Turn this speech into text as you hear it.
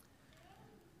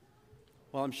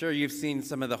Well, I'm sure you've seen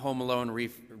some of the Home Alone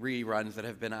reruns that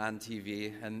have been on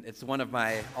TV, and it's one of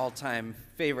my all-time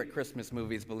favorite Christmas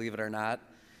movies, believe it or not.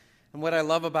 And what I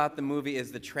love about the movie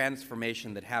is the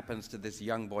transformation that happens to this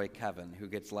young boy, Kevin, who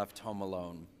gets left home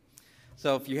alone.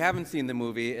 So if you haven't seen the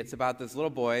movie, it's about this little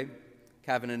boy,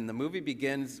 Kevin, and the movie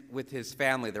begins with his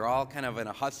family. They're all kind of in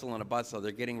a hustle and a bustle.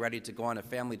 They're getting ready to go on a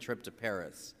family trip to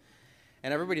Paris.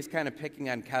 And everybody's kind of picking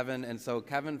on Kevin, and so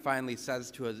Kevin finally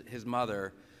says to his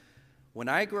mother, "When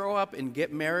I grow up and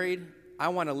get married, I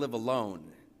want to live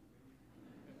alone."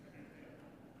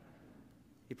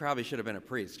 He probably should have been a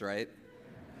priest, right?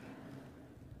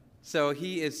 So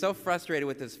he is so frustrated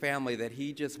with his family that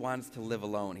he just wants to live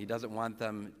alone. He doesn't want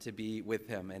them to be with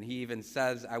him. And he even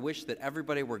says, "I wish that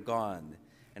everybody were gone."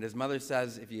 And his mother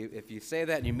says, if you say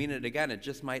that and you mean it again, it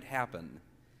just might happen.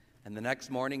 And the next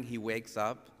morning he wakes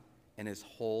up and his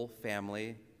whole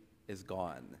family is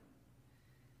gone.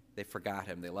 They forgot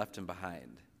him. They left him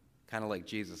behind, kind of like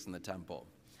Jesus in the temple.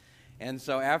 And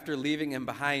so after leaving him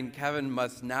behind, Kevin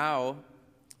must now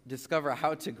discover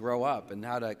how to grow up and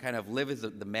how to kind of live as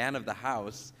the man of the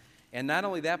house. And not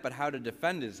only that, but how to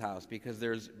defend his house, because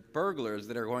there's burglars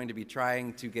that are going to be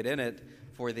trying to get in it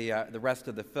for the rest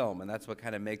of the film. And that's what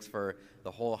kind of makes for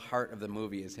the whole heart of the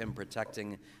movie, is him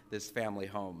protecting this family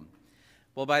home.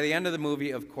 Well, by the end of the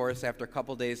movie, of course, after a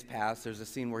couple days pass, there's a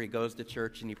scene where he goes to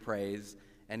church and he prays.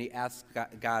 And he asks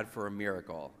God for a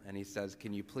miracle. And he says,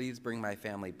 "Can you please bring my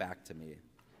family back to me?"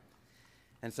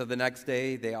 And so the next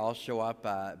day, they all show up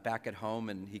back at home,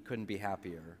 and he couldn't be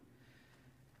happier.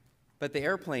 But the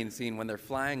airplane scene, when they're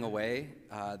flying away,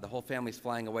 the whole family's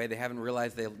flying away. They haven't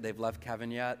realized they've left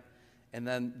Kevin yet. And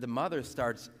then the mother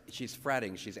she's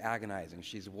fretting, she's agonizing,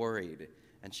 she's worried.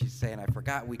 And she's saying,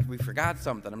 we forgot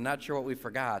something. I'm not sure what we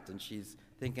forgot. And she's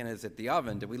thinking, is it the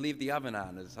oven? Did we leave the oven on?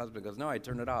 And his husband goes, "No, I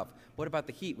turned it off." "What about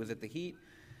the heat? Was it the heat?"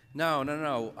 No.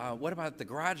 What about the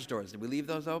garage doors? Did we leave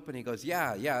those open?" He goes,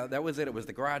 yeah, that was it. It was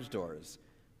the garage doors.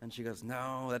 And she goes,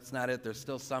 "No, that's not it. There's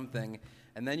still something."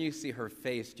 And then you see her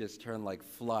face just turn like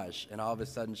flush. And all of a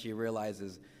sudden she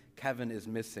realizes Kevin is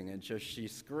missing. And so she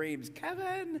screams,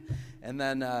 "Kevin!" And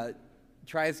then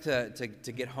tries to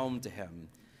get home to him.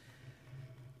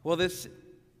 Well, this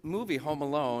movie, Home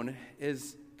Alone,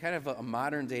 is kind of a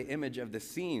modern-day image of the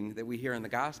scene that we hear in the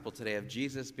gospel today of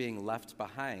Jesus being left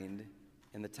behind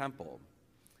in the temple.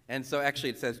 And so actually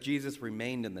it says Jesus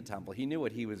remained in the temple. He knew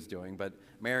what he was doing, but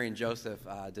Mary and Joseph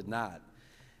did not.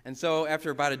 And so after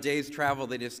about a day's travel,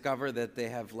 they discover that they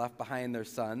have left behind their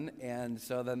son, and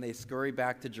so then they scurry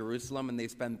back to Jerusalem, and they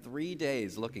spend 3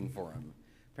 days looking for him.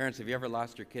 Parents, have you ever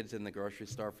lost your kids in the grocery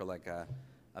store for like a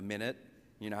minute?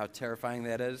 You know how terrifying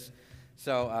that is?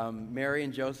 So Mary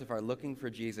and Joseph are looking for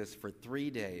Jesus for 3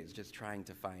 days, just trying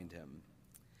to find him.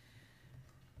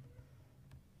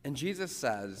 And Jesus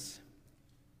says,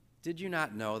 "Did you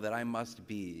not know that I must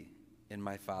be in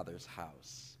my Father's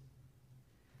house?"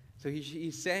 So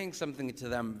he's saying something to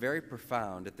them very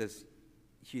profound at this.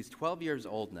 He's 12 years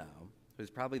old now. He's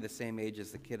probably the same age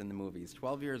as the kid in the movie. He's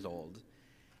 12 years old.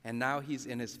 And now he's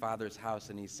in his Father's house,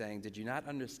 and he's saying, "Did you not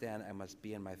understand I must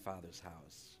be in my Father's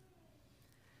house?"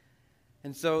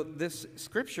 And so this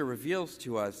scripture reveals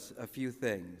to us a few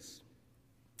things.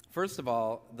 First of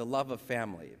all, the love of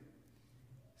family.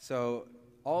 So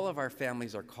all of our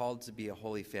families are called to be a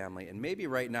holy family. And maybe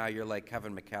right now you're like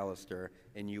Kevin McAllister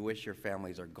and you wish your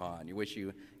families are gone. You wish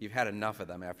you've had enough of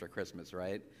them after Christmas,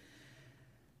 right?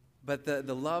 But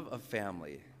the love of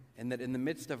family, and that in the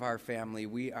midst of our family,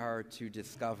 we are to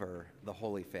discover the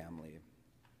holy family.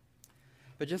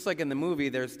 But just like in the movie,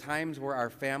 there's times where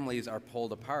our families are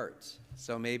pulled apart.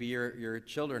 So maybe your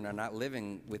children are not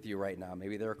living with you right now.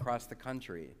 Maybe they're across the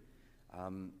country.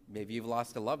 Maybe you've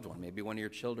lost a loved one. Maybe one of your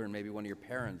children, maybe one of your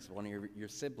parents, one of your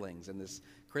siblings, and this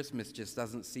Christmas just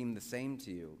doesn't seem the same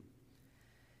to you.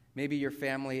 Maybe your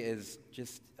family is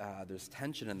just, there's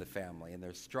tension in the family and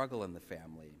there's struggle in the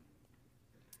family.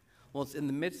 Well, it's in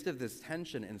the midst of this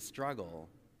tension and struggle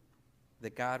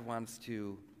that God wants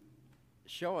to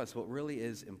show us what really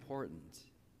is important.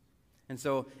 And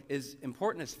so, as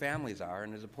important as families are,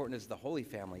 and as important as the Holy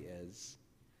Family is,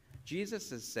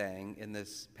 Jesus is saying in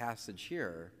this passage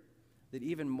here that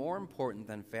even more important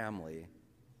than family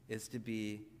is to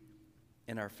be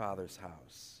in our Father's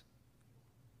house.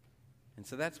 And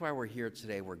so that's why we're here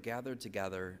today. We're gathered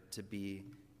together to be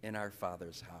in our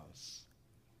Father's house.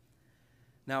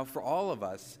 Now, for all of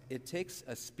us, it takes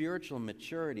a spiritual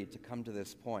maturity to come to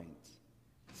this point.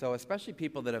 So especially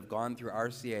people that have gone through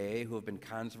RCIA, who have been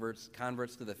converts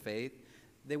to the faith,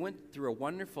 they went through a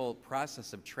wonderful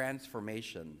process of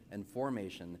transformation and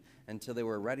formation until they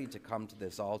were ready to come to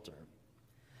this altar.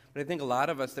 But I think a lot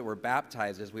of us that were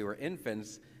baptized as we were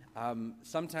infants,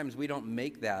 sometimes we don't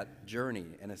make that journey,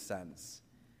 in a sense,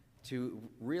 to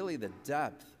really the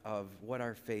depth of what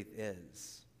our faith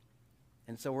is.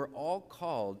 And so we're all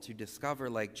called to discover,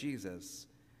 like Jesus,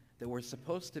 that we're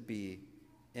supposed to be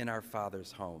in our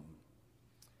Father's home.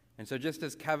 And so just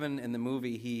as Kevin in the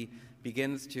movie, he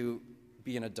begins to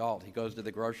be an adult. He goes to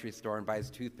the grocery store and buys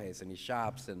toothpaste, and he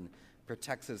shops and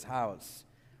protects his house.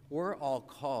 We're all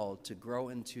called to grow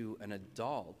into an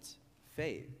adult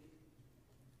faith.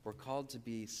 We're called to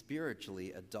be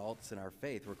spiritually adults in our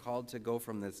faith. We're called to go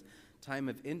from this time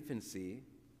of infancy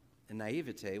and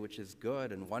naivete, which is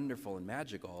good and wonderful and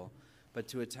magical, but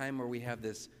to a time where we have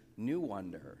this new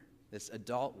wonder, this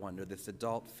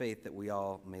adult faith that we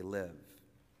all may live.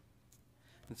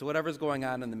 And so whatever's going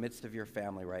on in the midst of your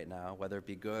family right now, whether it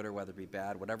be good or whether it be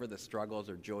bad, whatever the struggles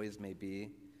or joys may be,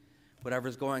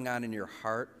 whatever's going on in your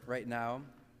heart right now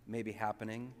may be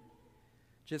happening,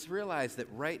 just realize that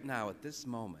right now, at this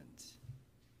moment,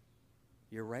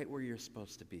 you're right where you're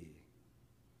supposed to be.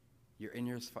 You're in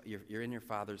your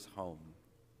Father's home.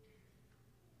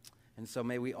 And so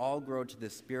may we all grow to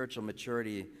this spiritual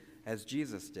maturity as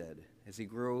Jesus did, as he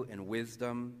grew in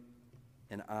wisdom,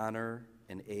 in honor,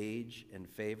 in age, in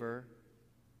favor.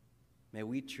 May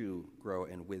we too grow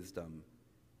in wisdom,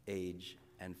 age,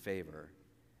 and favor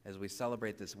as we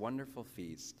celebrate this wonderful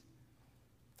feast,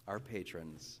 our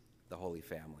patrons, the Holy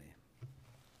Family.